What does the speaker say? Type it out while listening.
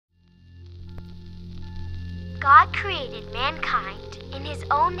God created mankind in his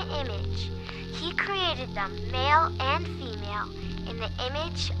own image. He created them male and female in the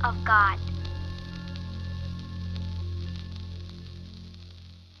image of God.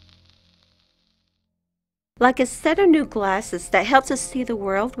 Like a set of new glasses that helps us see the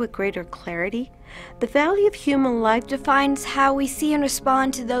world with greater clarity, the value of human life defines how we see and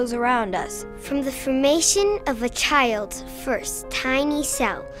respond to those around us. From the formation of a child's first tiny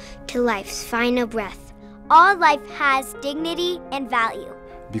cell to life's final breath, all life has dignity and value.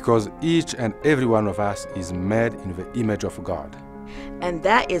 Because each and every one of us is made in the image of God. And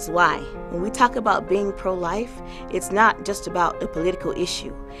that is why, when we talk about being pro-life, it's not just about a political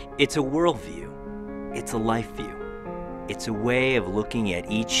issue. It's a worldview. It's a life view. It's a way of looking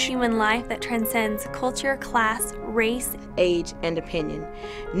at each human life that transcends culture, class, race, age, and opinion,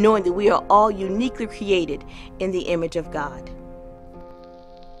 knowing that we are all uniquely created in the image of God.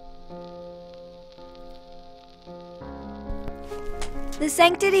 The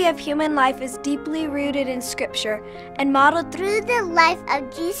sanctity of human life is deeply rooted in Scripture and modeled through the life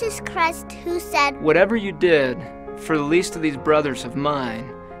of Jesus Christ, who said, "Whatever you did for the least of these brothers of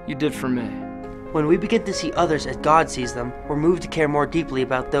mine, you did for me." When we begin to see others as God sees them, we're moved to care more deeply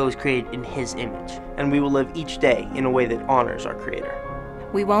about those created in His image, and we will live each day in a way that honors our Creator.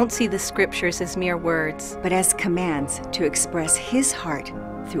 We won't see the Scriptures as mere words, but as commands to express His heart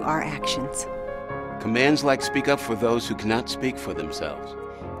through our actions. Commands like speak up for those who cannot speak for themselves,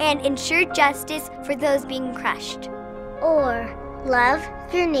 and ensure justice for those being crushed, or love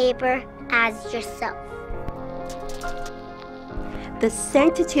your neighbor as yourself. The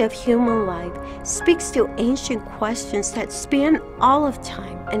sanctity of human life speaks to ancient questions that span all of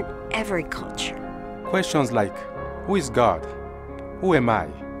time and every culture. Questions like, who is God? Who am I?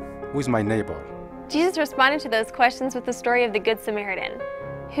 Who is my neighbor? Jesus responded to those questions with the story of the Good Samaritan,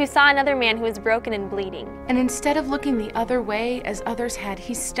 who saw another man who was broken and bleeding. And instead of looking the other way as others had,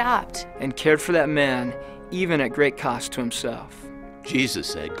 he stopped and cared for that man, even at great cost to himself. Jesus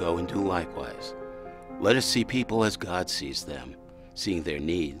said, "Go and do likewise." Let us see people as God sees them, seeing their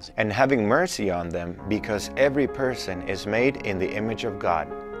needs, and having mercy on them, because every person is made in the image of God.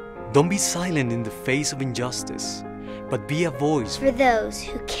 Don't be silent in the face of injustice, but be a voice for those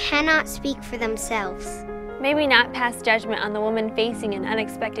who cannot speak for themselves. May we not pass judgment on the woman facing an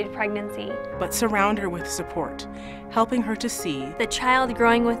unexpected pregnancy, but surround her with support, helping her to see the child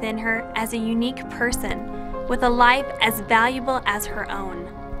growing within her as a unique person with a life as valuable as her own.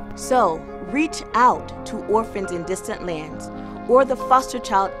 So, reach out to orphans in distant lands, or the foster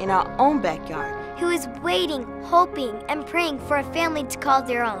child in our own backyard, who is waiting, hoping, and praying for a family to call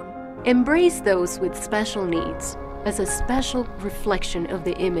their own. Embrace those with special needs as a special reflection of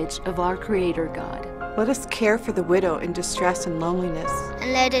the image of our Creator God. Let us care for the widow in distress and loneliness.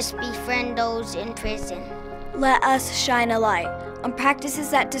 And let us befriend those in prison. Let us shine a light on practices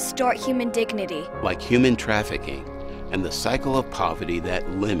that distort human dignity, like human trafficking and the cycle of poverty that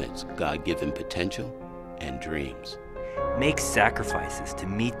limits God-given potential and dreams. Make sacrifices to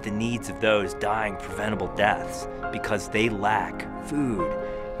meet the needs of those dying preventable deaths because they lack food,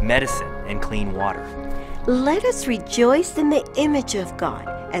 medicine, and clean water. Let us rejoice in the image of God,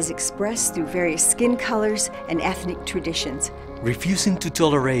 as expressed through various skin colors and ethnic traditions, refusing to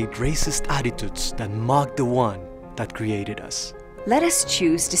tolerate racist attitudes that mock the one that created us. Let us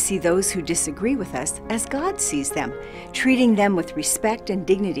choose to see those who disagree with us as God sees them, treating them with respect and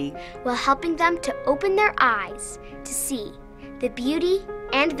dignity, while helping them to open their eyes to see the beauty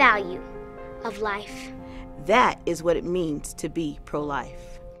and value of life. That is what it means to be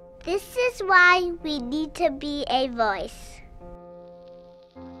pro-life. This is why we need to be a voice.